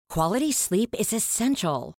Quality sleep is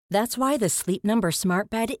essential. That's why the Sleep Number Smart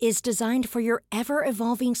Bed is designed for your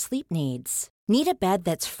ever-evolving sleep needs. Need a bed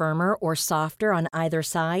that's firmer or softer on either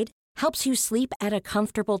side? Helps you sleep at a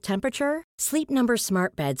comfortable temperature? Sleep Number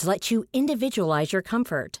Smart Beds let you individualize your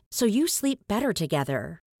comfort so you sleep better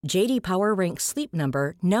together. J.D. Power ranks Sleep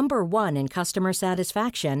Number number 1 in customer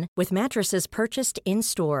satisfaction with mattresses purchased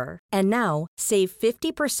in-store. And now, save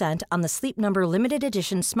 50% on the Sleep Number Limited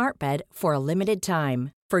Edition Smart Bed for a limited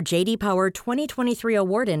time. For J.D. Power 2023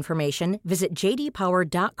 award information, visit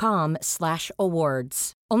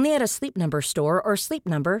jdpower.com/awards. Only at a Sleep Number store or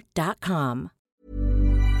sleepnumber.com.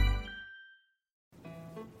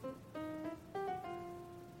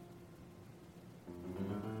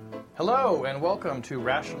 Hello and welcome to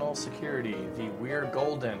Rational Security, the We're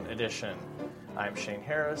Golden edition. I'm Shane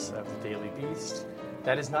Harris of the Daily Beast.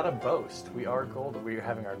 That is not a boast. We are golden. We are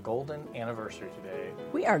having our golden anniversary today.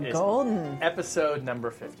 We are golden. Episode number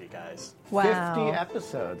 50, guys. Wow. 50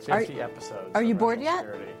 episodes. 50 episodes. Are you of bored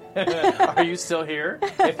Rational yet? Security. Are you still here?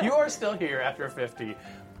 If you are still here after 50,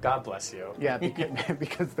 God bless you. Yeah,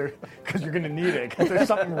 because you're going to need it, because there's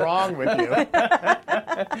something wrong with you.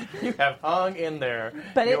 You have hung in there.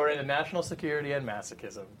 But you're into national security and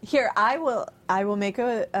masochism. Here, I will make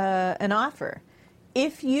an offer.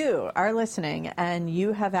 If you are listening and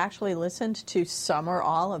you have actually listened to some or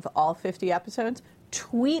all of all 50 episodes,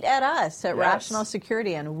 tweet at us at Rational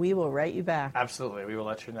Security, and we will write you back. Absolutely. We will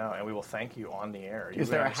let you know, and we will thank you on the air. Is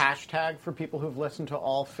there a hashtag for people who've listened to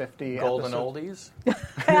all 50 Golden episodes?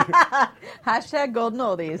 Oldies? Hashtag Golden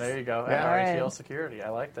Oldies. There you go. Yeah. RATL Security. I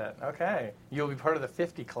like that. Okay. You'll be part of the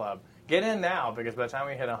 50 club. Get in now, because by the time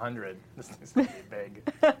we hit 100, this thing's going to be big.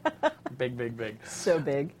 Big. So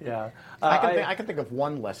big. Yeah. I can think of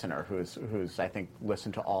one listener who's I think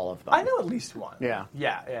listened to all of them. I know at least one. Yeah,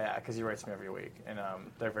 because he writes me every week, and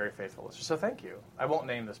they're very faithful listeners. So thank you. I won't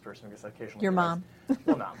name this person because occasionally your mom.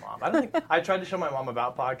 Well, not mom. I don't think I tried to show my mom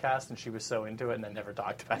about podcasts, and she was so into it, and then never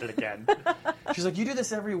talked about it again. She's like, "You do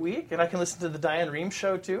this every week, and I can listen to the Diane Rehm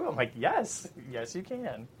show too." I'm like, "Yes, you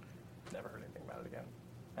can." Never heard anything about it again.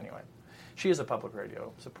 Anyway. She is a public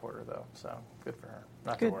radio supporter, though, so good for her.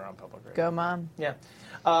 Not that we're on public radio. Go, Mom. Yeah.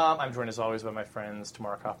 I'm joined, as always, by my friends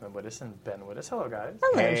Tamara Kaufman-Wittes and Ben Wittes. Hello, guys.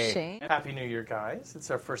 Hello, Shane. Happy New Year, guys. It's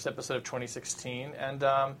our first episode of 2016, and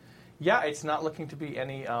it's not looking to be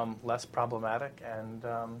any less problematic and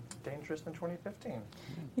dangerous than 2015.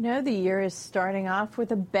 You know, the year is starting off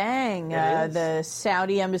with a bang. It is. The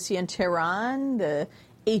Saudi embassy in Tehran, the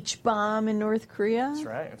H-bomb in North Korea.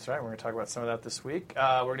 That's right. We're going to talk about some of that this week.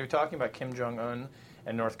 We're going to be talking about Kim Jong-un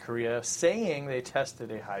and North Korea saying they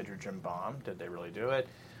tested a hydrogen bomb. Did they really do it?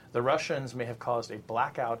 The Russians may have caused a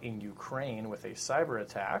blackout in Ukraine with a cyber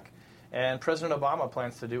attack. And President Obama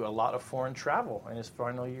plans to do a lot of foreign travel in his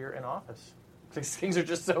final year in office. Things are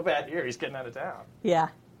just so bad here. He's getting out of town. Yeah.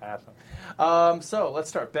 Awesome. So let's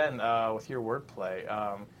start, Ben, with your wordplay.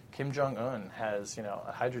 Kim Jong-un has,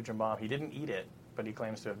 a hydrogen bomb. He didn't eat it, but he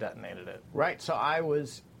claims to have detonated it. Right. So I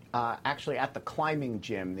was actually at the climbing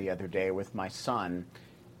gym the other day with my son,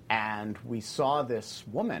 and we saw this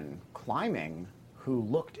woman climbing who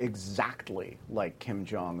looked exactly like Kim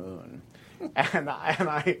Jong-un. And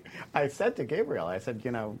I said to Gabriel, I said,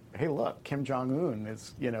 hey, look, Kim Jong-un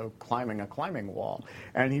is, climbing a climbing wall.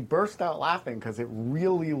 And he burst out laughing because it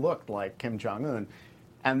really looked like Kim Jong-un.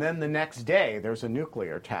 And then the next day, there's a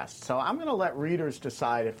nuclear test. So I'm going to let readers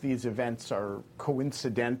decide if these events are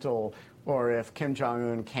coincidental or if Kim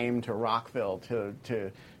Jong-un came to Rockville to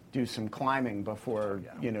do some climbing before,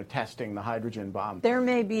 testing the hydrogen bomb. There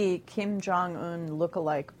may be Kim Jong-un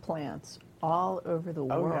look-alike plants all over the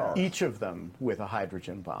world. Yeah. Each of them with a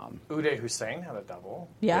hydrogen bomb. Uday Hussein had a double.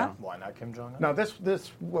 Yeah. Why not Kim Jong-un? No,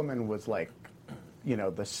 this woman was like,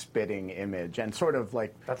 the spitting image and sort of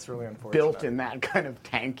like that's really unfortunate. Built in that kind of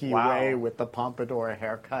tanky way with the pompadour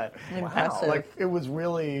haircut. Impressive. Like it was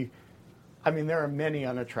really, there are many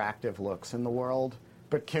unattractive looks in the world,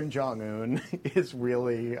 but Kim Jong-un is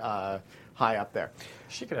really high up there.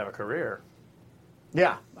 She could have a career.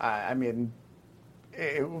 Yeah, when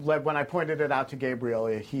I pointed it out to Gabriel,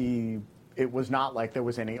 it was not like there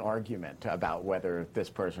was any argument about whether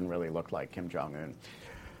this person really looked like Kim Jong-un.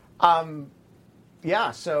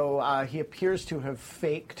 So he appears to have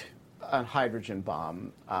faked a hydrogen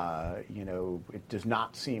bomb. It does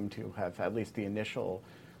not seem to have, at least the initial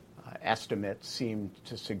estimates seem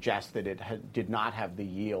to suggest that it did not have the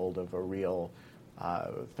yield of a real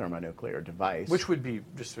thermonuclear device. Which would be,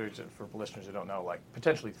 just for listeners who don't know, like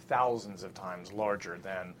potentially thousands of times larger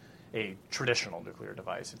than a traditional nuclear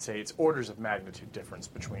device. It's orders of magnitude difference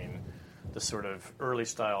between the sort of early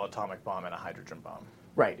style atomic bomb and a hydrogen bomb.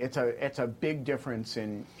 Right. It's a big difference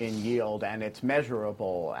in yield, and it's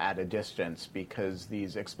measurable at a distance because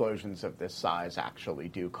these explosions of this size actually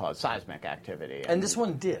do cause seismic activity. And this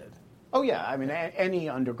one did. Oh yeah, I mean any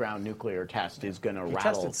underground nuclear test is going to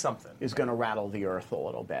rattle tested something. Is going to rattle the earth a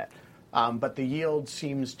little bit. But the yield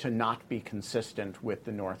seems to not be consistent with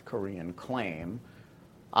the North Korean claim,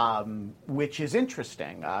 which is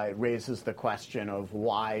interesting. It raises the question of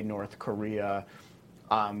why North Korea,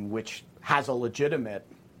 which has a legitimate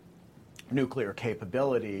nuclear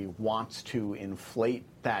capability, wants to inflate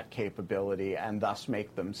that capability and thus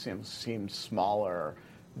make them seem smaller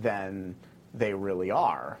than they really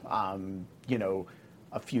are.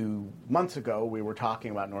 A few months ago, we were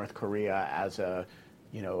talking about North Korea as a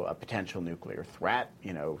potential nuclear threat,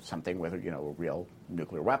 something with, a real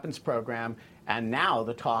nuclear weapons program. And now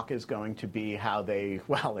the talk is going to be how they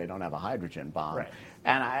don't have a hydrogen bomb. Right.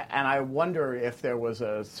 And I wonder if there was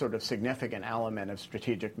a sort of significant element of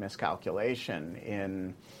strategic miscalculation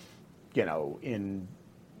in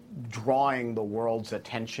drawing the world's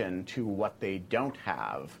attention to what they don't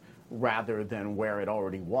have rather than where it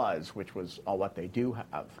already was, which was what they do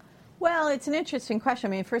have. Well, it's an interesting question.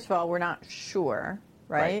 I mean, first of all, we're not sure,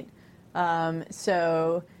 right?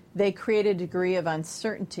 So they create a degree of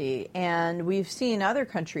uncertainty, and we've seen other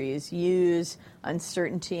countries use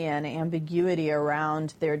uncertainty and ambiguity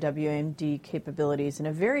around their WMD capabilities in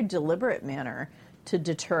a very deliberate manner to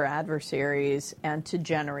deter adversaries and to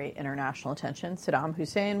generate international attention. Saddam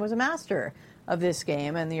Hussein was a master of this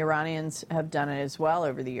game, and the Iranians have done it as well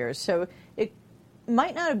over the years. So it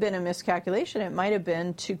might not have been a miscalculation. It might have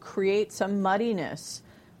been to create some muddiness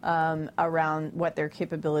around what their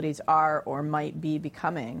capabilities are or might be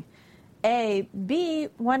becoming. A. B,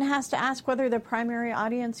 one has to ask whether the primary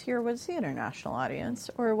audience here was the international audience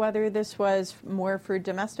or whether this was more for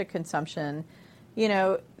domestic consumption. We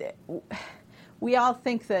all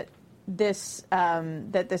think that this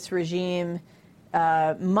regime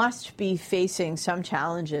must be facing some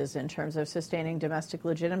challenges in terms of sustaining domestic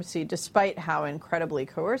legitimacy, despite how incredibly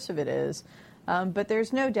coercive it is. But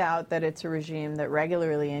there's no doubt that it's a regime that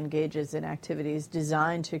regularly engages in activities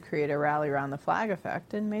designed to create a rally around the flag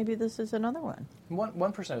effect, and maybe this is another one.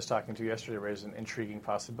 One person I was talking to yesterday raised an intriguing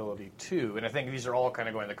possibility, too, and I think these are all kind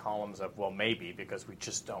of going in the columns of, well, maybe, because we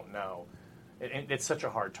just don't know. It's such a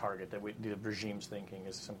hard target that the regime's thinking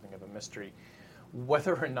is something of a mystery.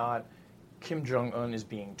 Whether or not Kim Jong-un is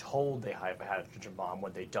being told they have a hydrogen bomb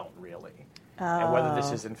when they don't really. And whether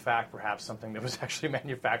this is, in fact, perhaps something that was actually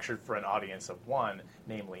manufactured for an audience of one,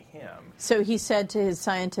 namely him. So he said to his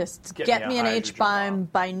scientists, get me an H-bomb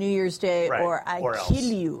by New Year's Day or I kill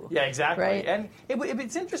you. Yeah, exactly. Right? And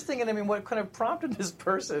it's interesting, and I mean, what kind of prompted this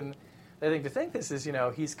person, I think, to think this is,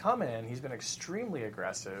 he's come in, he's been extremely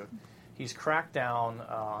aggressive. He's cracked down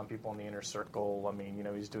on people in the inner circle. I mean,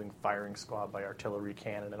 he's doing firing squad by artillery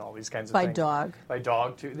cannon and all these kinds of things. By dog. By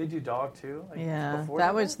dog, too. They do dog, too? Yeah,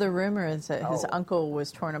 that was the rumor, is that his uncle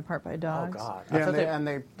was torn apart by dogs. Oh, God. Yeah, I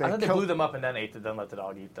thought they blew them up and then let the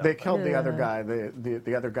dog eat them. They killed the other guy,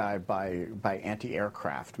 the other guy by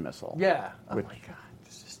anti-aircraft missile. Yeah. Oh, my God.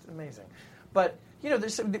 It's just amazing. But,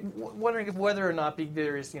 there's wondering if whether or not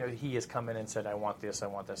there is, he has come in and said, I want this, I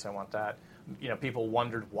want this, I want that. People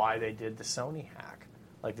wondered why they did the Sony hack.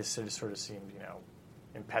 Like, this sort of seemed,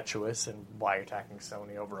 impetuous, and why you're attacking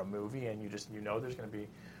Sony over a movie, and there's going to be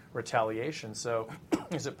retaliation. So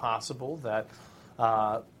is it possible that,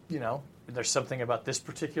 there's something about this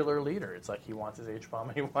particular leader? It's like he wants his H-bomb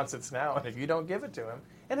and he wants it now, and if you don't give it to him,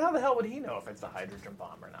 and how the hell would he know if it's a hydrogen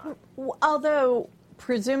bomb or not? Although,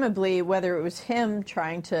 presumably, whether it was him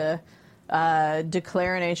trying to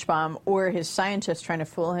declare an H-bomb or his scientists trying to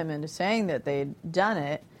fool him into saying that they'd done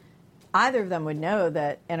it, either of them would know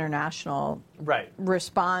that international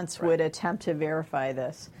response would attempt to verify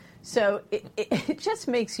this. So it just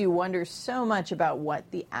makes you wonder so much about what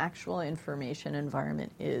the actual information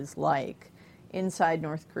environment is like inside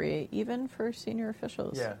North Korea, even for senior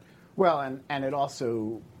officials. Yeah. Well, and it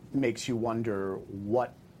also makes you wonder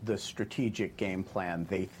what the strategic game plan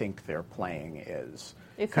they think they're playing is.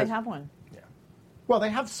 If they have one. Yeah. Well, they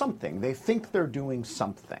have something. They think they're doing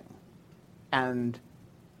something. And,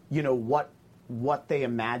 what they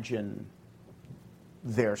imagine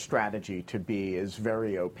their strategy to be is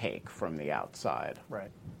very opaque from the outside. Right.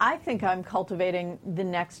 I think I'm cultivating the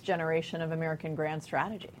next generation of American grand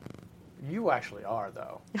strategy. You actually are,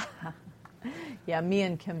 though. Yeah, me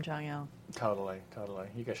and Kim Jong-il. Totally.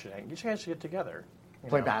 You guys should get together.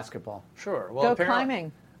 Play basketball. Sure. Well, go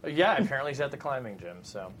climbing. Yeah, apparently he's at the climbing gym,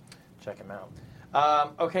 so check him out.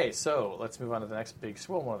 Okay, so let's move on to one of the next big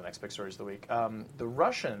stories of the week. The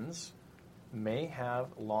Russians may have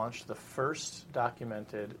launched the first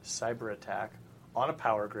documented cyber attack on a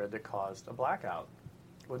power grid that caused a blackout.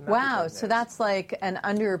 Wouldn't that be Wow, good so news? that's like an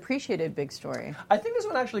underappreciated big story. I think this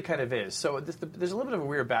one actually kind of is. So there's a little bit of a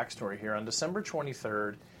weird backstory here. On December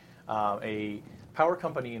 23rd, a power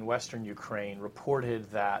company in western Ukraine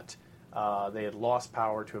reported that they had lost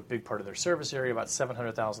power to a big part of their service area. About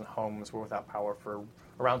 700,000 homes were without power for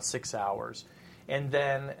around 6 hours. And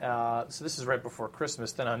then, so this is right before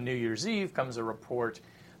Christmas, then on New Year's Eve comes a report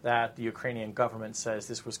that the Ukrainian government says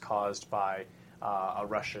this was caused by a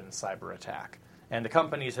Russian cyber attack. And the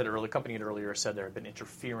company had earlier said there had been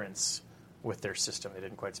interference with their system. They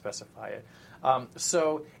didn't quite specify it.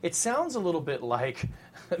 So it sounds a little bit like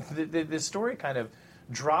the story kind of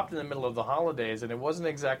dropped in the middle of the holidays, and it wasn't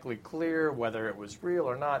exactly clear whether it was real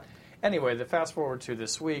or not. Anyway, the fast forward to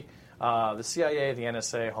this week, the CIA, the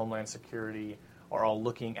NSA, Homeland Security are all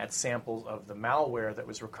looking at samples of the malware that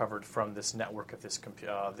was recovered from this network of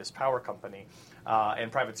this power company,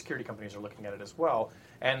 and private security companies are looking at it as well.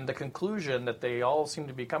 And the conclusion that they all seem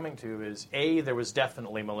to be coming to is, A, there was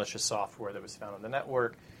definitely malicious software that was found on the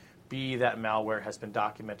network. B, that malware has been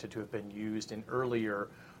documented to have been used in earlier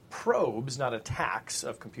probes, not attacks,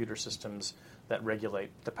 of computer systems that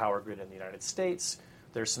regulate the power grid in the United States.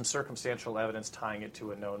 There's some circumstantial evidence tying it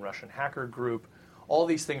to a known Russian hacker group. All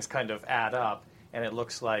these things kind of add up, and it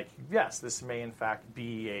looks like, yes, this may in fact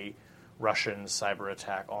be a Russian cyber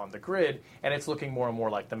attack on the grid, and it's looking more and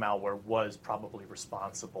more like the malware was probably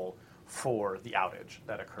responsible for the outage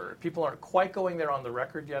that occurred. People aren't quite going there on the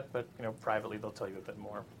record yet, but privately they'll tell you a bit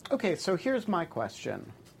more. Okay, so here's my question.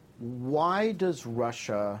 Why does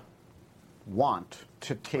Russia want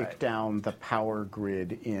to take down the power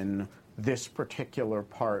grid in this particular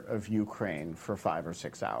part of Ukraine for 5 or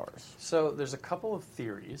 6 hours? So there's a couple of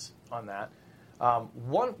theories on that.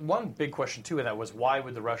 One big question, too, and that was, why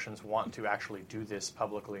would the Russians want to actually do this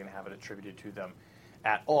publicly and have it attributed to them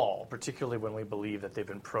at all, particularly when we believe that they've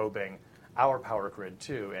been probing our power grid,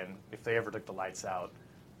 too, and if they ever took the lights out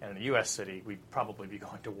in a U.S. city, we'd probably be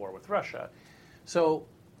going to war with Russia. So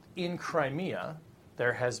in Crimea,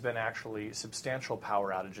 there has been actually substantial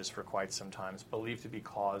power outages for quite some time, believed to be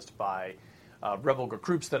caused by rebel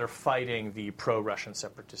groups that are fighting the pro-Russian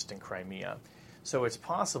separatists in Crimea. So it's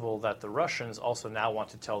possible that the Russians also now want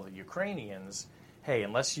to tell the Ukrainians, hey,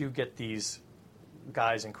 unless you get these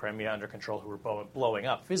guys in Crimea under control who are blowing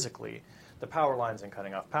up physically the power lines and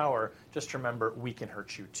cutting off power, just remember, we can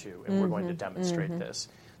hurt you too, and we're going to demonstrate this.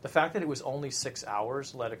 The fact that it was only 6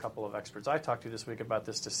 hours led a couple of experts I talked to this week about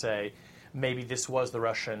this to say maybe this was the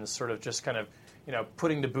Russians sort of just kind of,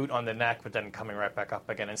 putting the boot on the neck, but then coming right back up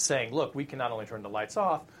again and saying, look, we can not only turn the lights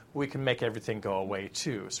off, we can make everything go away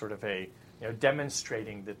too, sort of a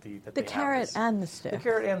demonstrating that the carrot and the stick. The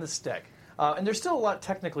carrot and the stick. And there's still a lot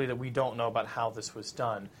technically that we don't know about how this was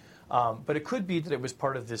done. But it could be that it was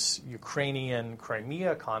part of this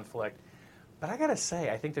Ukrainian-Crimea conflict. But I got to say,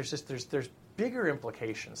 I think there's bigger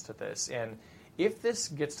implications to this. And if this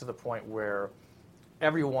gets to the point where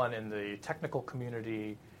everyone in the technical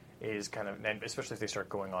community is kind of, and especially if they start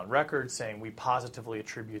going on record saying we positively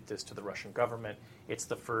attribute this to the Russian government, it's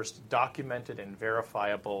the first documented and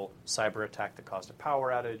verifiable cyber attack that caused a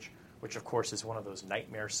power outage, which of course is one of those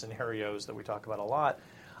nightmare scenarios that we talk about a lot.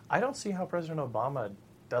 I don't see how President Obama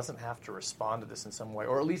doesn't have to respond to this in some way,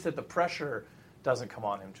 or at least that the pressure doesn't come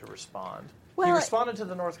on him to respond. Well, he responded to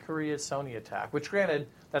the North Korea Sony attack, which granted,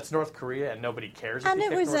 that's North Korea and nobody cares. And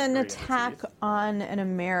it was an attack on an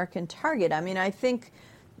American target. I mean, I think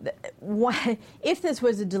if this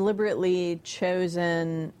was a deliberately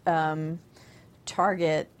chosen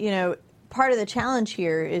target, part of the challenge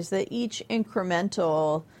here is that each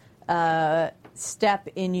incremental step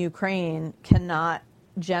in Ukraine cannot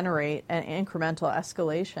generate an incremental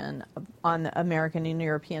escalation on the American and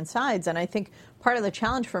European sides. And I think part of the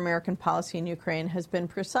challenge for American policy in Ukraine has been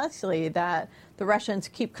precisely that the Russians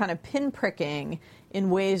keep kind of pinpricking in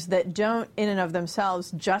ways that don't, in and of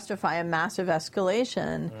themselves, justify a massive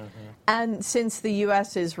escalation. And since the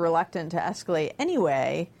U.S. is reluctant to escalate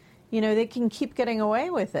anyway, they can keep getting away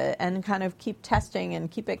with it and kind of keep testing and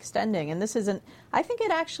keep extending. And this isn't, I think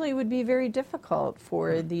it actually would be very difficult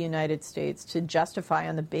for the United States to justify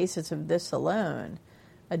on the basis of this alone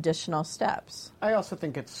additional steps. I also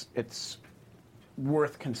think it's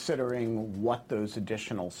worth considering what those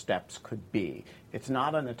additional steps could be. It's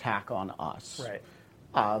not an attack on us. Right.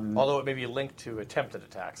 Although it may be linked to attempted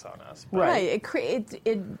attacks on us. Right.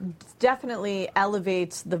 It definitely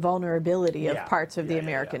elevates the vulnerability of parts of the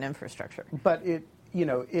American infrastructure. But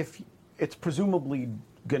if it's presumably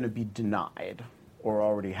going to be denied, or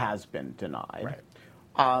already has been denied,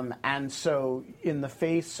 right. And so in the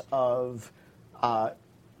face of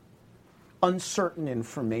uncertain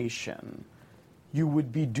information, you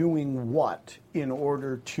would be doing what in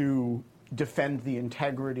order to defend the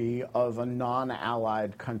integrity of a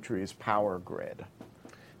non-allied country's power grid?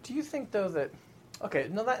 Do you think, though, that... Okay,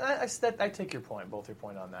 no, I take your point, both your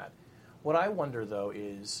point on that. What I wonder, though,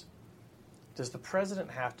 is does the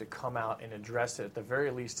president have to come out and address it at the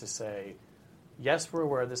very least to say, yes, we're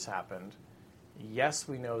aware this happened. Yes,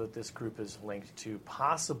 we know that this group is linked to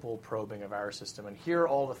possible probing of our system, and here are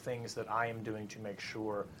all the things that I am doing to make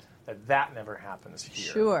sure that that never happens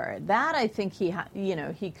here. Sure, that I think he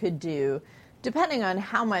could do, depending on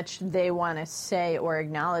how much they want to say or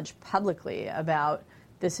acknowledge publicly about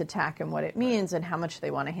this attack and what it means, and how much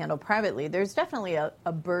they want to handle privately. There's definitely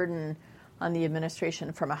a burden on the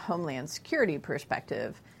administration from a Homeland Security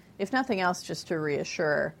perspective, if nothing else, just to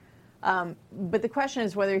reassure. But the question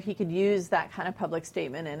is whether he could use that kind of public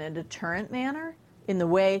statement in a deterrent manner, in the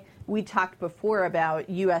way we talked before about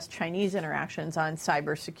U.S.-Chinese interactions on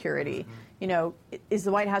cybersecurity. Mm-hmm. Is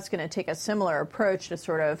the White House going to take a similar approach to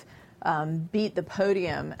sort of beat the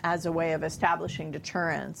podium as a way of establishing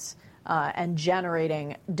deterrence and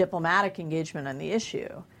generating diplomatic engagement on the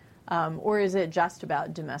issue? Or is it just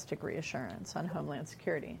about domestic reassurance on Homeland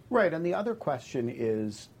Security? Right, and the other question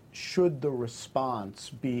is, should the response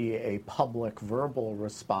be a public verbal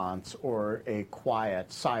response or a quiet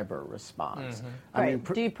cyber response?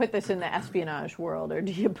 Mm-hmm. Do you put this in the espionage world, or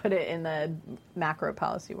do you put it in the macro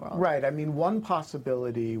policy world? Right. I mean, one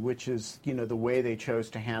possibility, which is, the way they chose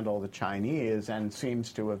to handle the Chinese and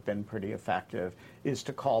seems to have been pretty effective, is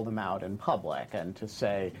to call them out in public and to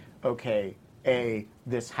say, okay, A,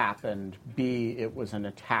 this happened, B, it was an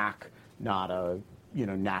attack, not a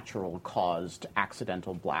natural caused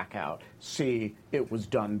accidental blackout. C, it was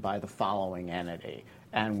done by the following entity,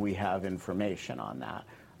 and we have information on that.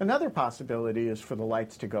 Another possibility is for the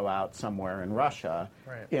lights to go out somewhere in Russia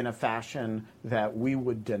in a fashion that we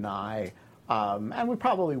would deny, and we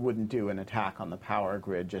probably wouldn't do an attack on the power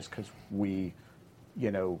grid just because we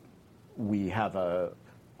have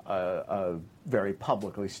a very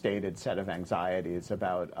publicly stated set of anxieties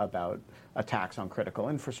about attacks on critical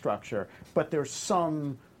infrastructure, but there's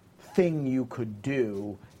some thing you could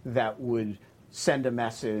do that would send a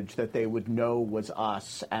message that they would know was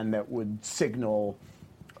us and that would signal,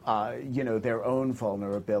 their own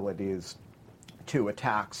vulnerabilities to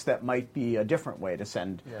attacks that might be a different way to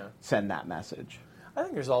send that message. I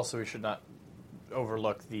think there's also, we should not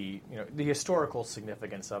overlook the historical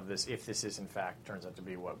significance of this, if this is in fact turns out to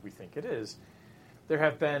be what we think it is. There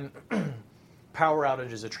have been power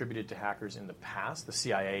outages attributed to hackers in the past. The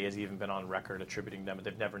CIA has even been on record attributing them, but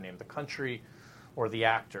they've never named the country or the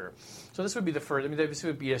actor. So this would be the first. This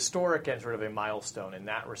would be historic and sort of a milestone in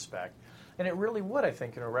that respect. And it really would, I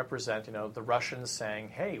think, represent the Russians saying,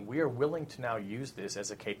 "Hey, we are willing to now use this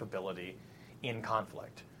as a capability in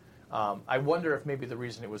conflict." I wonder if maybe the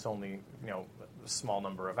reason it was only a small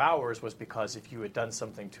number of hours was because if you had done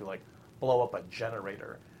something to blow up a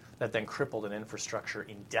generator that then crippled an infrastructure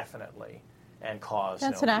indefinitely and caused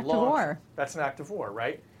that's an act of war. That's an act of war,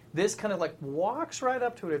 right? This kind of walks right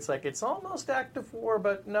up to it. It's almost act of war,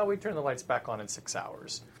 but no, we turn the lights back on in 6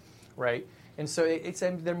 hours, right? And so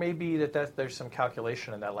there may be that there's some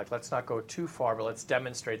calculation in that, let's not go too far, but let's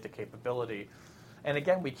demonstrate the capability. And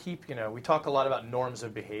again, we we talk a lot about norms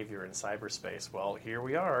of behavior in cyberspace. Well, here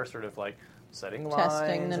we are, sort of setting lines,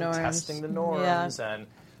 testing the norms, and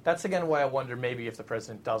that's again why I wonder maybe if the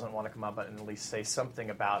president doesn't want to come up and at least say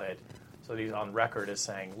something about it, so that he's on record as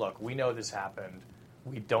saying, "Look, we know this happened.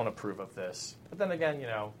 We don't approve of this." But then again,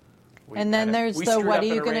 and then there's the "what are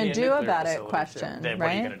you going to do about it" question, then right?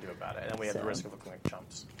 What are you going to do about it? And then we have the risk of looking like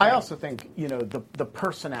chumps. I also think the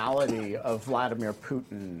personality of Vladimir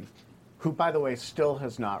Putin, who, by the way, still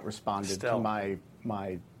has not responded to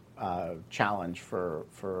my challenge for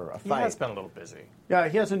a fight. He has been a little busy. Yeah,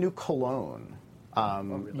 he has a new cologne.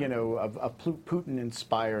 Really? A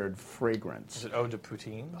Putin-inspired fragrance. Is it Ode to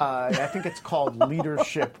Putin? I think it's called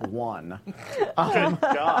Leadership One. Good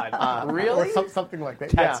God! Really? Or something like that.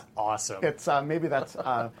 That's awesome. It's maybe that's It's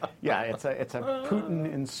a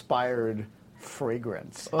Putin-inspired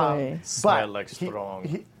fragrance. Smell like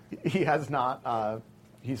strong. He has not.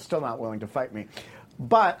 He's still not willing to fight me.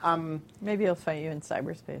 But maybe he'll fight you in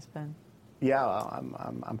cyberspace, Ben. Yeah,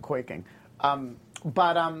 I'm quaking.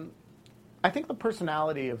 But I think the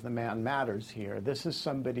personality of the man matters here. This is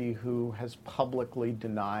somebody who has publicly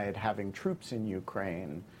denied having troops in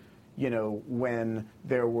Ukraine, when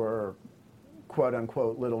there were, quote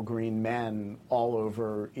unquote, little green men all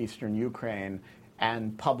over eastern Ukraine,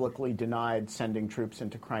 and publicly denied sending troops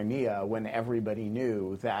into Crimea when everybody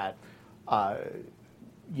knew that,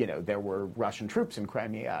 there were Russian troops in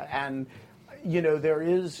Crimea. And, there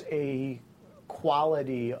is a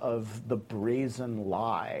quality of the brazen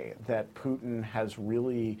lie that Putin has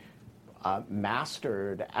really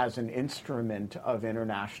mastered as an instrument of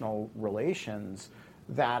international relations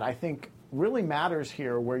that I think really matters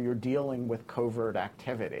here where you're dealing with covert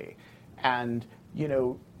activity. And,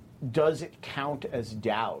 does it count as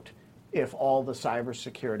doubt if all the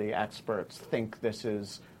cybersecurity experts think this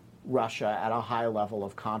is Russia at a high level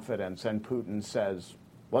of confidence and Putin says,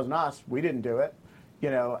 wasn't us, we didn't do it,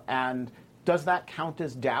 and does that count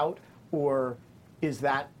as doubt, or is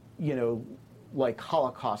that, like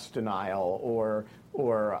Holocaust denial or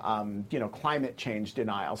climate change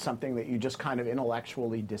denial, something that you just kind of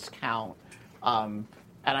intellectually discount? And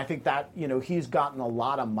I think that, he's gotten a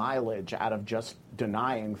lot of mileage out of just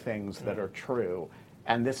denying things that are true.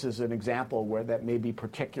 And this is an example where that may be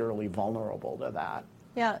particularly vulnerable to that.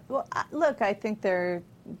 Yeah, well, look, I think there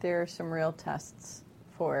are some real tests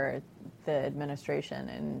for the administration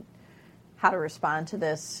and how to respond to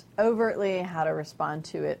this overtly, how to respond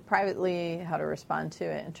to it privately, how to respond to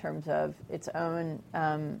it in terms of its own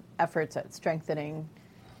efforts at strengthening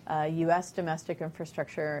U.S. domestic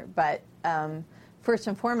infrastructure. But first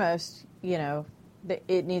and foremost,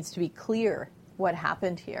 it needs to be clear what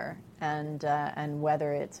happened here and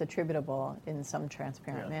whether it's attributable in some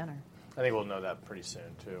transparent manner. I think we'll know that pretty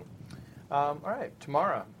soon, too. All right,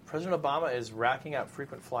 tomorrow, President Obama is racking up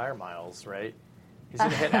frequent flyer miles, right? He's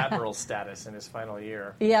going to hit admiral status in his final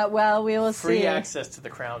year. Yeah, well, we will see. Free access to the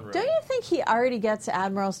crown room. Don't you think he already gets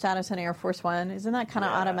admiral status on Air Force One? Isn't that kind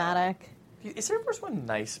of automatic? Is Air Force One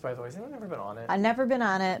nice, by the way? Has anyone ever been on it? I've never been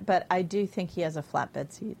on it, but I do think he has a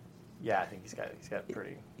flatbed seat. Yeah, I think he's got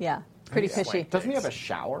pretty... Yeah, pretty fishy. Doesn't he have a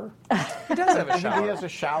shower? He does have a shower. He has a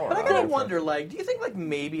shower. But I gotta wonder, do you think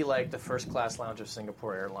maybe the first class lounge of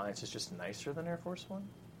Singapore Airlines is just nicer than Air Force One?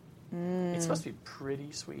 It's supposed to be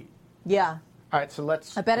pretty sweet. Yeah. All right, so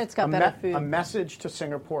let's... I bet it's got better food. A message to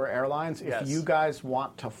Singapore Airlines. If you guys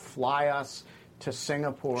want to fly us to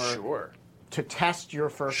Singapore to test your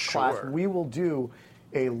first class, we will do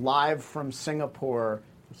a live from Singapore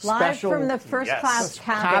special... Live from the first class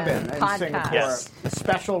cabin in podcast. Singapore. Yes. A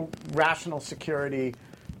special Rational Security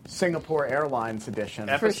Singapore Airlines edition.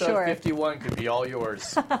 Episode 51 could be all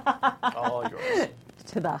yours. All yours.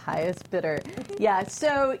 To the highest bidder. Yeah,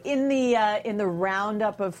 so in the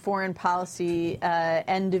roundup of foreign policy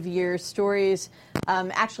end-of-year stories,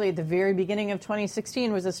 actually at the very beginning of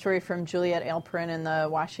 2016 was a story from Juliet Alperin in the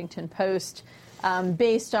Washington Post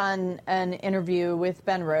based on an interview with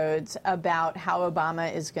Ben Rhodes about how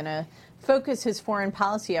Obama is going to focus his foreign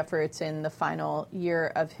policy efforts in the final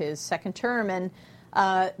year of his second term. And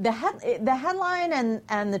the headline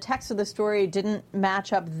and the text of the story didn't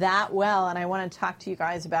match up that well, and I want to talk to you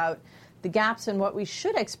guys about the gaps in what we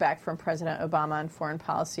should expect from President Obama on foreign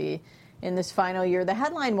policy in this final year. The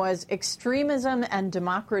headline was, "Extremism and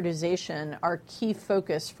Democratization are key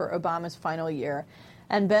focus for Obama's final year."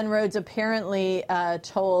 And Ben Rhodes apparently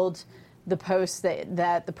told the Post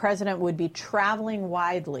that the president would be traveling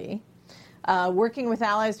widely, working with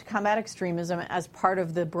allies to combat extremism as part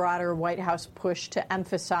of the broader White House push to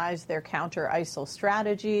emphasize their counter-ISIL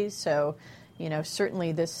strategy. So,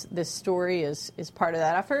 certainly this story is part of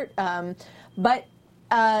that effort. But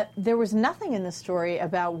there was nothing in the story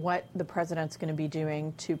about what the president's going to be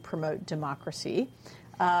doing to promote democracy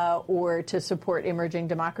or to support emerging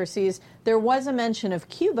democracies. There was a mention of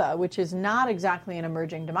Cuba, which is not exactly an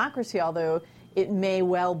emerging democracy, although it may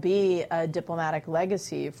well be a diplomatic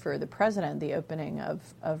legacy for the president, the opening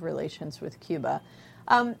of relations with Cuba.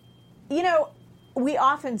 We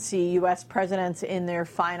often see U.S. presidents in their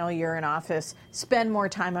final year in office spend more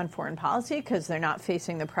time on foreign policy because they're not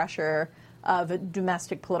facing the pressure of a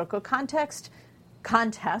domestic political contest,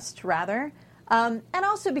 and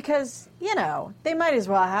also because, they might as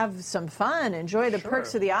well have some fun, enjoy the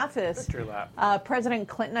perks of the office. President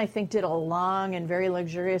Clinton, I think, did a long and very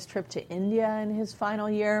luxurious trip to India in his final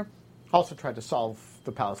year. Also tried to solve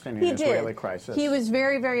the Palestinian-Israeli crisis. He was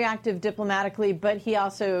very, very active diplomatically, but he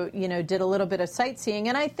also, did a little bit of sightseeing.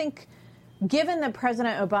 And I think, given that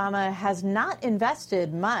President Obama has not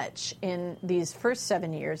invested much in these first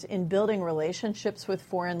 7 years in building relationships with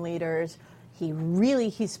foreign leaders,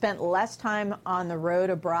 he spent less time on the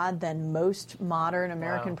road abroad than most modern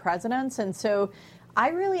American presidents. And so I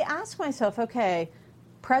really ask myself, okay,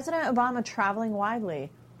 President Obama traveling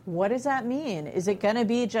widely, what does that mean? Is it going to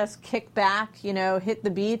be just kick back, hit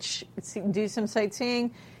the beach, do some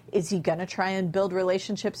sightseeing? Is he going to try and build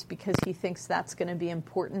relationships because he thinks that's going to be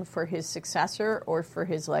important for his successor or for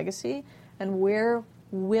his legacy? And where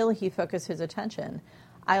will he focus his attention?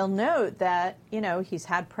 I'll note that, he's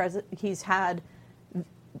had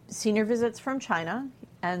senior visits from China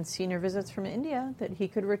and senior visits from India that he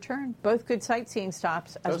could return. Both good sightseeing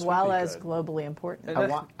stops, as well as globally important.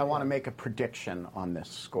 I want to make a prediction on this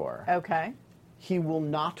score. Okay. He will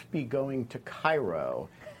not be going to Cairo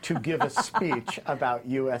to give a speech about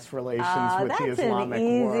U.S. relations with the Islamic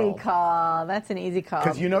world. That's an easy call.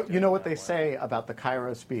 Because you know what they say about the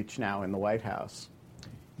Cairo speech now in the White House?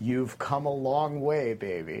 You've come a long way,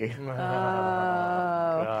 baby. Oh,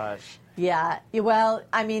 gosh. Yeah. Well,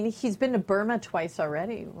 I mean, he's been to Burma twice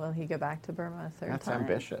already. Will he go back to Burma a third time? That's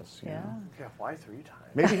ambitious. Yeah. Yeah, why 3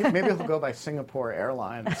 times? Maybe he'll go by Singapore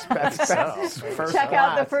Airlines. Check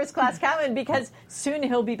out the first class cabin, because soon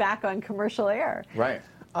he'll be back on commercial air. Right.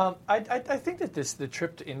 I think that the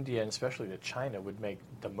trip to India and especially to China would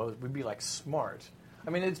be like smart. I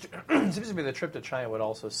mean, it seems to me the trip to China would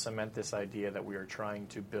also cement this idea that we are trying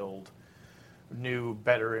to build new,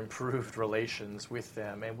 better, improved relations with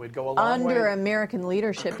them, and would go a long way. Under American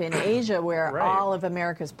leadership in Asia, where Right. all of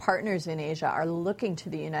America's partners in Asia are looking to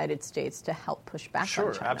the United States to help push back on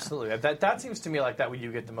China. Sure, absolutely. That seems to me like that where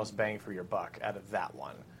you get the most bang for your buck out of that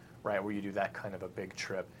one, right, where you do that kind of a big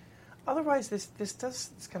trip. Otherwise, this does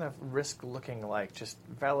kind of risk looking like just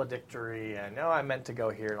valedictory and, I meant to go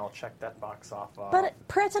here and I'll check that box off. But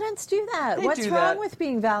presidents do that. They What's do wrong that. with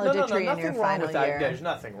being valedictory in your final year? There's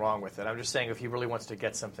nothing wrong with it. I'm just saying if he really wants to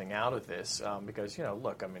get something out of this, because,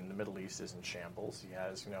 look, I mean, the Middle East is in shambles. He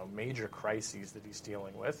has, major crises that he's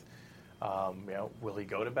dealing with. Will he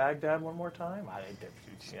go to Baghdad one more time?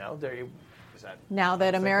 Now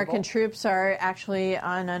that American troops are actually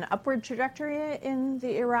on an upward trajectory in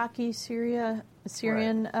the Iraqi-Syrian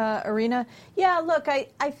arena. Yeah, look, I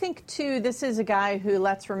think, too, this is a guy who,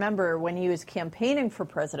 let's remember, when he was campaigning for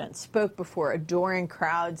president, spoke before adoring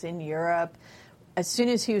crowds in Europe. As soon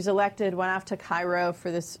as he was elected, went off to Cairo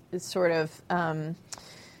for this sort of...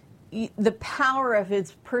 the power of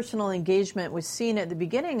his personal engagement was seen at the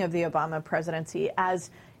beginning of the Obama presidency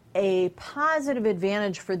as a positive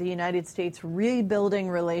advantage for the United States rebuilding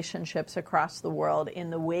relationships across the world in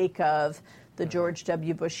the wake of the George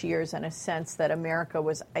W. Bush years, and a sense that America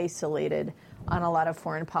was isolated on a lot of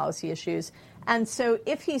foreign policy issues. And so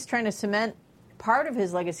if he's trying to cement part of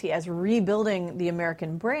his legacy as rebuilding the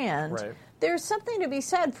American brand, right. There's something to be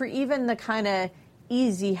said for even the kind of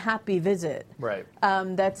easy, happy visit. Right.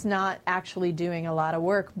 That's not actually doing a lot of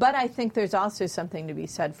work. But I think there's also something to be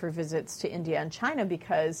said for visits to India and China,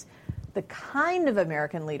 because the kind of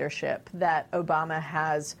American leadership that Obama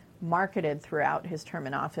has marketed throughout his term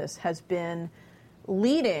in office has been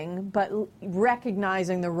leading, but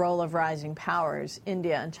recognizing the role of rising powers.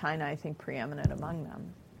 India and China, I think, preeminent among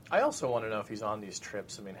them. I also want to know if he's on these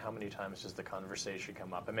trips. I mean, how many times does the conversation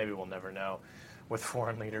come up? And maybe we'll never know. With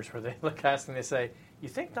foreign leaders, where they look at us and they say, "You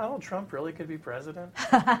think Donald Trump really could be president?"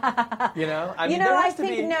 I mean,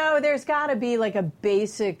 there's got to be like a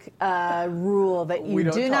basic rule that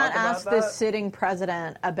you do not ask the sitting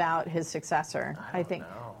president about his succersor. I think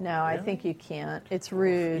you can't. It's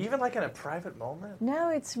rude. Even like in a private moment. No,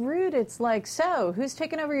 it's rude. It's like, so who's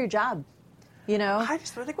taking over your job? I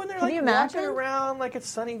think when they're walking around like at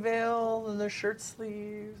Sunnyvale in their shirt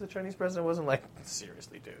sleeves, the Chinese president wasn't like,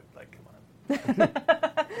 seriously, dude, like, come on.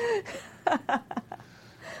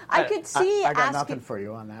 I could see I got asking, nothing for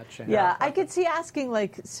you on that, Shane. Yeah, I could see asking,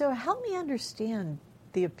 like, so help me understand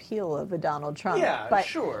the appeal of a Donald Trump. Yeah,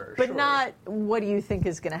 sure. But not what do you think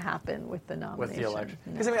is going to happen with the nomination. With the election.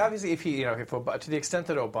 Because, I mean, obviously, if he, to the extent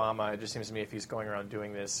that Obama, it just seems to me if he's going around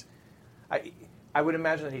doing this, I would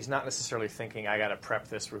imagine that he's not necessarily thinking, I got to prep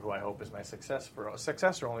this for who I hope is my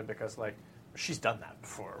successor, only because, like, she's done that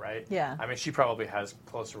before, right? Yeah. I mean, she probably has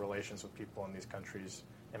closer relations with people in these countries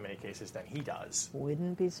in many cases than he does.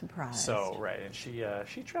 Wouldn't be surprised. So, right, and she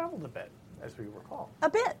traveled a bit, as we recall. A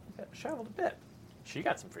bit. Yeah, she traveled a bit. She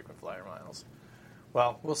got some frequent flyer miles.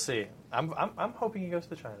 Well, we'll see. I'm hoping he goes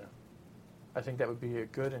to China. I think that would be a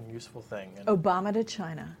good and useful thing. And Obama to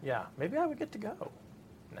China. Yeah, maybe I would get to go.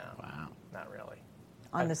 No. Wow. Not really.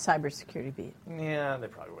 On the cybersecurity beat. Yeah, they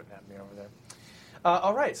probably wouldn't have me over there.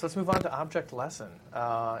 All right, so let's move on to Object Lesson.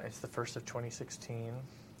 It's the first of 2016.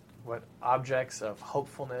 What objects of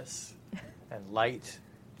hopefulness and light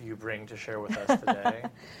do you bring to share with us today?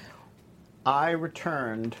 I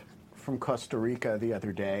returned from Costa Rica the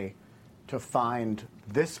other day to find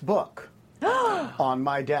this book on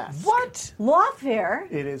my desk. What? Lawfare?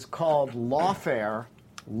 It is called Lawfare,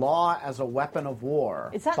 Law as a Weapon of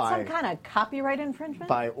War. Is that some kind of copyright infringement?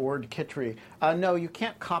 By Ord Kittredge. No, you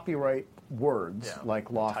can't copyright words like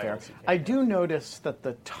lawfare. I do notice that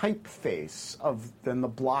the typeface of the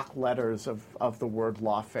block letters of the word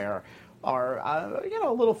lawfare are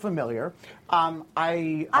a little familiar.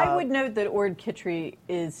 I would note that Ord Kittredge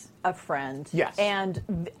is a friend, yes,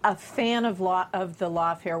 and a fan of the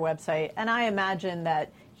Lawfare website, and I imagine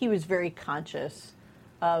that he was very conscious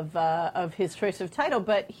of his choice of title,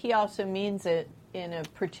 but he also means it in a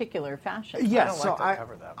particular fashion. Yes, I don't like the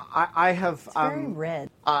cover, though. I have. It's very red.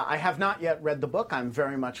 I have not yet read the book. I'm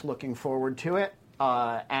very much looking forward to it,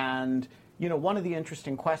 and. One of the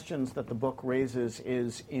interesting questions that the book raises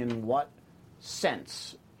is in what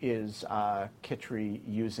sense is Kittredge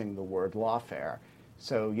using the word lawfare?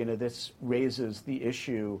 So, this raises the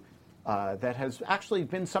issue that has actually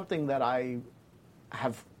been something that I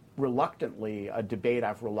have a debate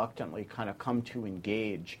I've reluctantly kind of come to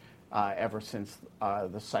engage ever since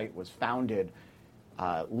the site was founded.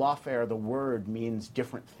 Lawfare, the word, means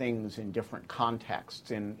different things in different contexts.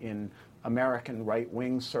 In American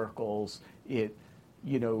right-wing circles, it,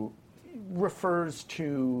 refers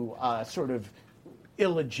to sort of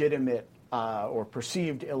illegitimate or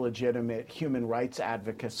perceived illegitimate human rights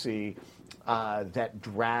advocacy that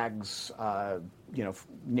drags,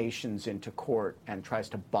 nations into court and tries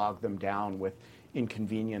to bog them down with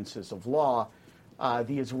inconveniences of law.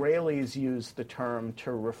 The Israelis use the term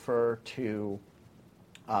to refer to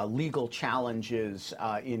legal challenges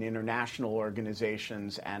in international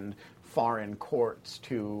organizations and foreign courts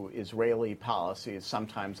to Israeli policies,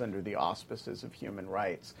 sometimes under the auspices of human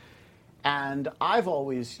rights. And I've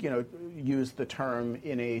always, used the term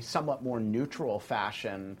in a somewhat more neutral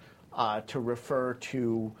fashion to refer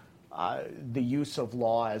to the use of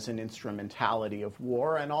law as an instrumentality of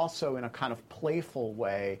war, and also in a kind of playful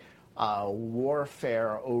way,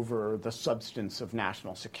 warfare over the substance of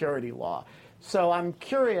national security law. So I'm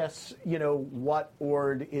curious, what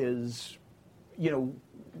Ord is,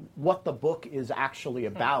 what the book is actually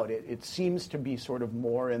about. It seems to be sort of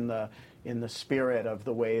more in the spirit of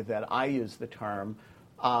the way that I use the term.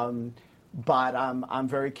 But I'm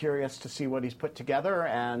very curious to see what he's put together,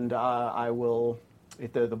 and I will.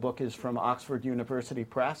 The book is from Oxford University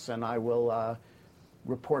Press, and I will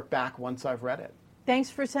report back once I've read it.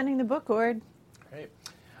 Thanks for sending the book, Ord. Great.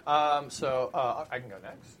 So I can go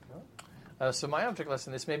next. So my object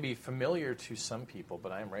lesson, this may be familiar to some people,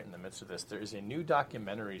 but I am right in the midst of this. There is a new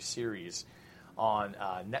documentary series on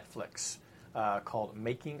Netflix called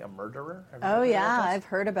Making a Murderer. Oh, yeah, I've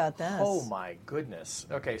heard about this. Oh, my goodness.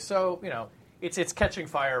 Okay, so, it's catching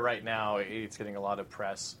fire right now. It's getting a lot of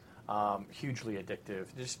press. Hugely addictive.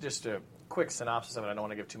 Just a quick synopsis of it. I don't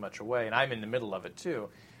want to give too much away, and I'm in the middle of it, too.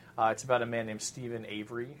 It's about a man named Stephen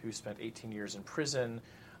Avery who spent 18 years in prison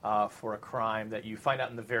for a crime that you find out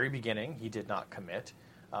in the very beginning he did not commit,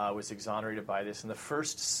 was exonerated by this. And the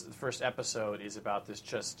first episode is about this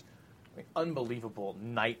just unbelievable,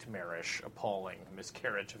 nightmarish, appalling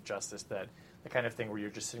miscarriage of justice, that the kind of thing where you're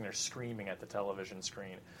just sitting there screaming at the television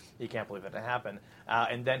screen. You can't believe that it happened.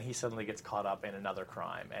 And then he suddenly gets caught up in another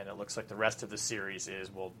crime. And it looks like the rest of the series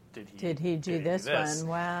is, well, did he do this one?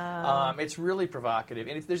 Wow. It's really provocative.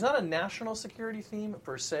 And there's not a national security theme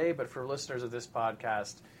per se, but for listeners of this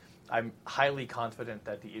podcast, I'm highly confident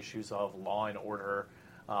that the issues of law and order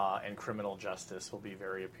and criminal justice will be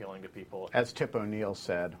very appealing to people. As Tip O'Neill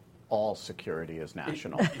said, all security is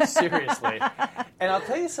national. Seriously. And I'll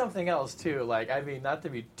tell you something else, too. Not to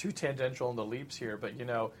be too tangential in the leaps here, but,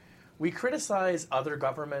 we criticize other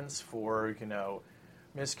governments for,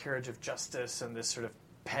 miscarriage of justice and this sort of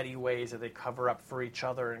petty ways that they cover up for each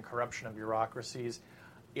other and corruption of bureaucracies.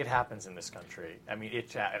 It happens in this country. And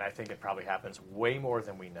I think it probably happens way more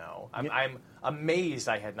than we know. I'm amazed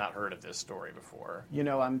I had not heard of this story before.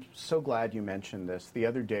 I'm so glad you mentioned this. The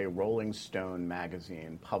other day, Rolling Stone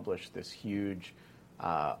magazine published this huge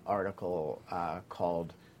article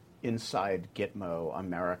called Inside Gitmo,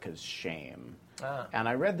 America's Shame. And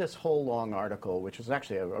I read this whole long article, which was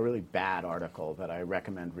actually a really bad article that I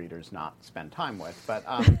recommend readers not spend time with. But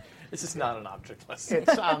this is not an object lesson.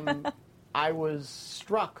 It's I was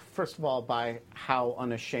struck, first of all, by how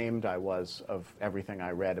unashamed I was of everything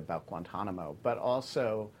I read about Guantanamo, but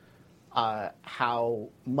also how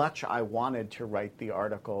much I wanted to write the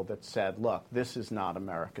article that said, look, this is not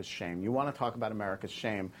America's shame. You want to talk about America's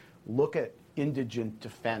shame, look at indigent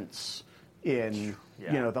defense in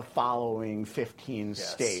the following 15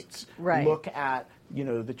 states. Right. Look at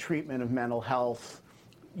the treatment of mental health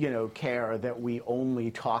care that we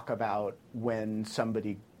only talk about when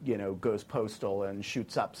somebody goes postal and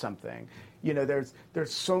shoots up something. There's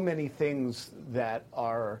so many things that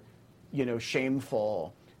are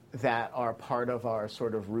shameful, that are part of our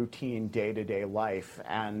sort of routine day-to-day life,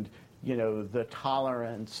 and the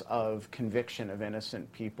tolerance of conviction of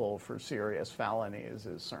innocent people for serious felonies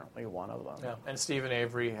is certainly one of them. Yeah. And Stephen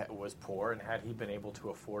Avery was poor, and had he been able to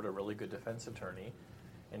afford a really good defense attorney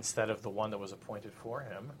instead of the one that was appointed for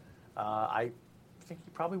him, I think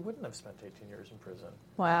he probably wouldn't have spent 18 years in prison.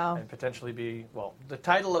 Wow. And potentially the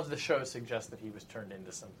title of the show suggests that he was turned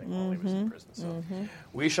into something while he was in prison. So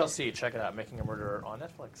we shall see. Check it out, Making a Murderer on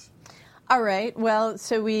Netflix. All right. Well,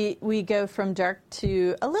 so we go from dark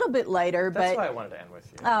to a little bit lighter. That's why I wanted to end with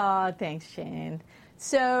you. Oh, thanks, Shane.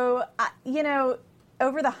 So,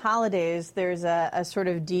 over the holidays, there's a sort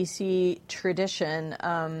of DC tradition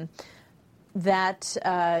that,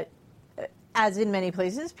 as in many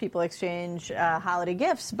places, people exchange holiday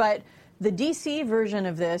gifts. But the DC version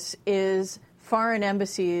of this is foreign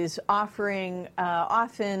embassies offering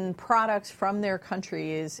often products from their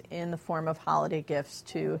countries in the form of holiday gifts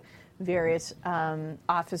to various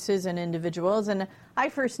offices and individuals. And I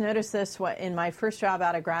first noticed this in my first job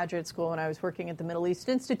out of graduate school when I was working at the Middle East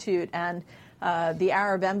Institute, and the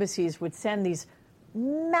Arab embassies would send these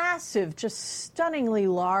massive, just stunningly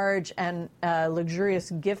large and luxurious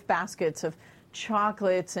gift baskets of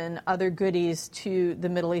chocolates and other goodies to the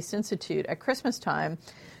Middle East Institute at Christmas time.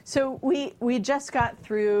 So we just got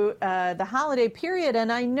through the holiday period,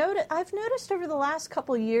 and I've noticed over the last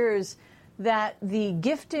couple of years that the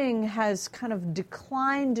gifting has kind of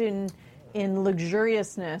declined in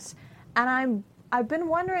luxuriousness, and I've been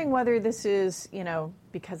wondering whether this is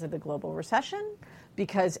because of the global recession,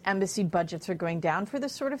 because embassy budgets are going down for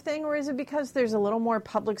this sort of thing, or is it because there's a little more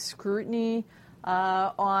public scrutiny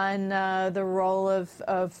on the role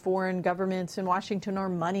of foreign governments in Washington, or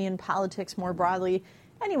money in politics more broadly?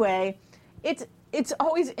 Anyway, it's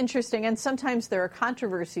always interesting, and sometimes there are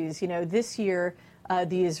controversies. This year,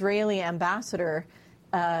 the Israeli ambassador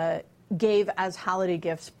gave as holiday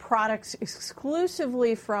gifts products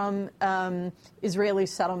exclusively from Israeli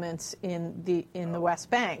settlements in the West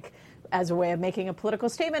Bank as a way of making a political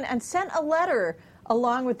statement, and sent a letter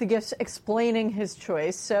along with the gifts explaining his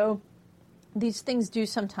choice. So these things do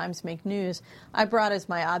sometimes make news. I brought as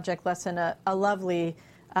my object lesson a lovely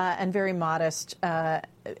and very modest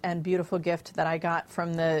and beautiful gift that I got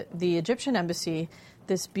from the Egyptian embassy.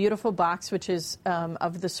 This beautiful box, which is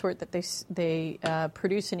of the sort that they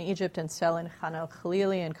produce in Egypt and sell in Khan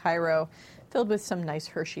el-Khalili in Cairo, filled with some nice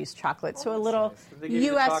Hershey's chocolate. So a little nice.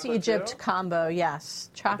 U.S.-Egypt combo, yes.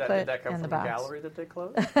 Chocolate Did that come and the from a box. gallery that they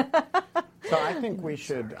closed? So I think we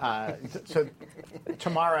should. So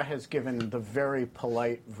Tamara has given the very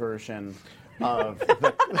polite version of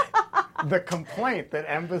the complaint that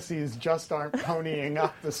embassies just aren't ponying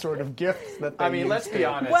up the sort of gifts that they used let's be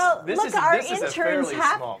honest. Well, this look, is, our this is a interns fairly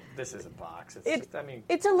have- small. This is a box.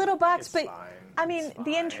 It's a little box, it's but fine. It's the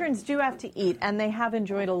fine. interns do have to eat, and they have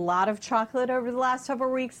enjoyed a lot of chocolate over the last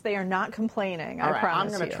several weeks. They are not complaining. All I right,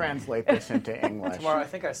 promise I'm going you. to translate this into English. Tomorrow, I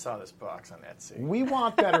think I saw this box on Etsy. We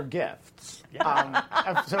want better gifts.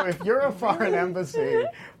 So if you're a foreign embassy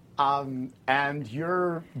and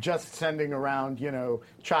you're just sending around,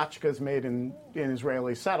 tchotchkes made in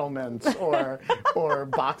Israeli settlements or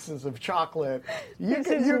boxes of chocolate, This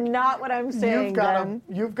is not what I'm saying, Ben.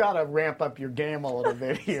 you've got to ramp up your game a little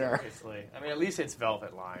bit here. Seriously. At least it's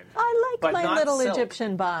velvet lined. I But like my not little silk.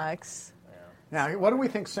 Egyptian box. Now, what do we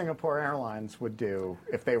think Singapore Airlines would do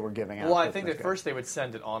if they were giving out? Well, I think Christmas that first they would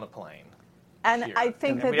send it on a plane. And Here. I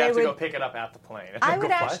think and then that we'd they have to go would. pick it up at the plane. I Go would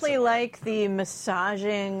fly actually somewhere. like the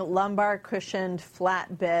massaging, lumbar cushioned,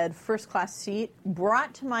 flatbed, first class seat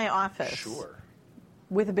brought to my office. Sure.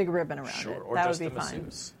 With a big ribbon around Sure, it. or That just would be a fine.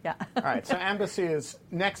 masseuse. Yeah. All right, so embassies,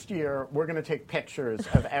 next year, we're going to take pictures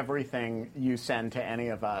of everything you send to any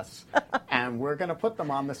of us, and we're going to put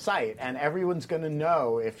them on the site, and everyone's going to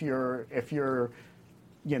know if you're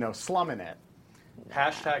slumming it.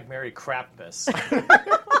 Hashtag Merry Crapmas.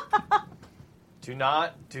 Do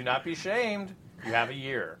not be shamed. You have a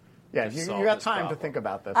year. Yeah, to you solve got this time to problem. think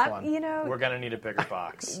about this one. We're going to need a bigger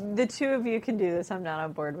box. The two of you can do this. I'm not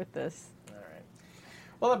on board with this. All right.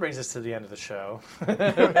 Well, that brings us to the end of the show.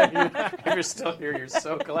 If you're still here, you're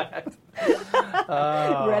so glad.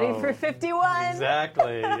 Ready for 51?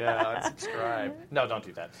 Exactly. Yeah, unsubscribe. No, don't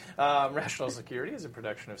do that. Rational Security is a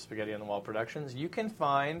production of Spaghetti on the Wall Productions. You can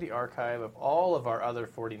find the archive of all of our other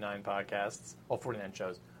 49 podcasts, 49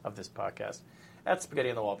 shows of this podcast, at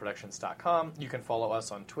SpaghettiOnTheWallProductions.com. You can follow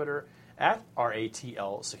us on Twitter at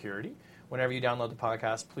RATL Security. Whenever you download the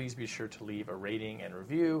podcast, please be sure to leave a rating and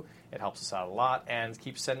review. It helps us out a lot. And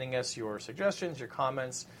keep sending us your suggestions, your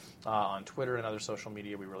comments on Twitter and other social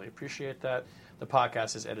media. We really appreciate that. The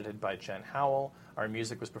podcast is edited by Jen Howell. Our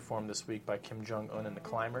music was performed this week by Kim Jong-un and the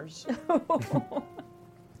Climbers.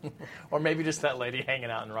 Or maybe just that lady hanging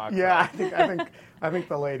out in Rockford. Yeah, I think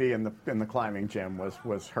the lady in the climbing gym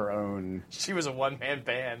was her own. She was a one-man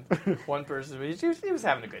band, one person. She was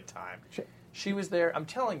having a good time. She was there. I'm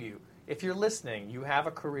telling you, if you're listening, you have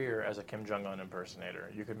a career as a Kim Jong-un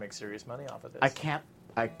impersonator. You could make serious money off of this.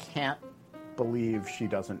 I can't believe she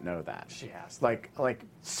doesn't know that. She has. Like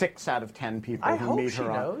 6 out of 10 people who meet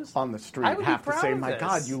her on the street have to say, "My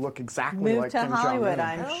God, you look exactly like Kim Jong-un." Move to Hollywood.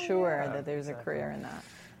 I'm sure that there's a career in that.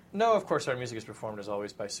 No, of course, our music is performed as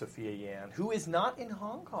always by Sophia Yan, who is not in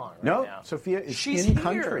Hong Kong right now. No, Sophia is She's in here.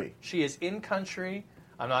 country. She is in country.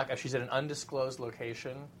 She's at an undisclosed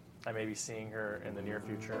location. I may be seeing her in the near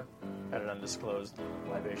future at an undisclosed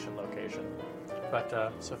libation location. But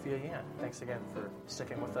Sophia Yan, thanks again for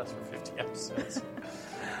sticking with us for 50 episodes.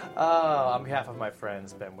 On behalf of my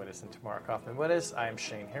friends Ben Wittes and Tamara Kaufman-Wittes, I am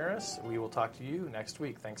Shane Harris. We will talk to you next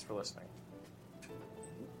week. Thanks for listening.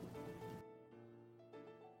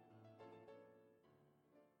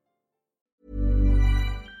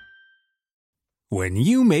 When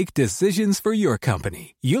you make decisions for your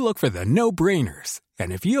company, you look for the no-brainers.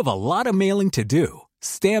 And if you have a lot of mailing to do,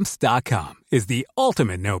 Stamps.com is the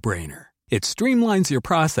ultimate no-brainer. It streamlines your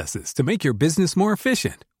processes to make your business more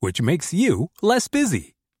efficient, which makes you less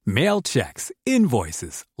busy. Mail checks,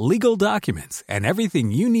 invoices, legal documents, and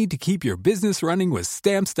everything you need to keep your business running with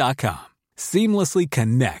Stamps.com. Seamlessly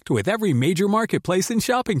connect with every major marketplace and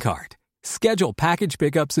shopping cart. Schedule package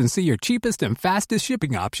pickups and see your cheapest and fastest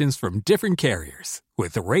shipping options from different carriers,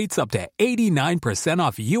 with rates up to 89%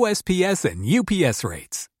 off USPS and UPS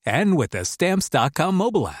rates. And with the Stamps.com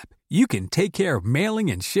mobile app, you can take care of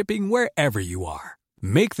mailing and shipping wherever you are.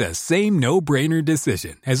 Make the same no-brainer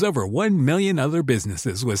decision as over 1 million other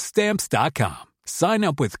businesses with Stamps.com. Sign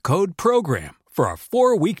up with code PROGRAM for a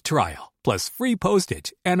 4-week trial, plus free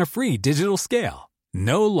postage and a free digital scale.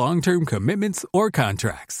 No long-term commitments or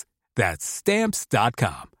contracts. That's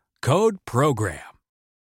Stamps.com. Code PROGRAM.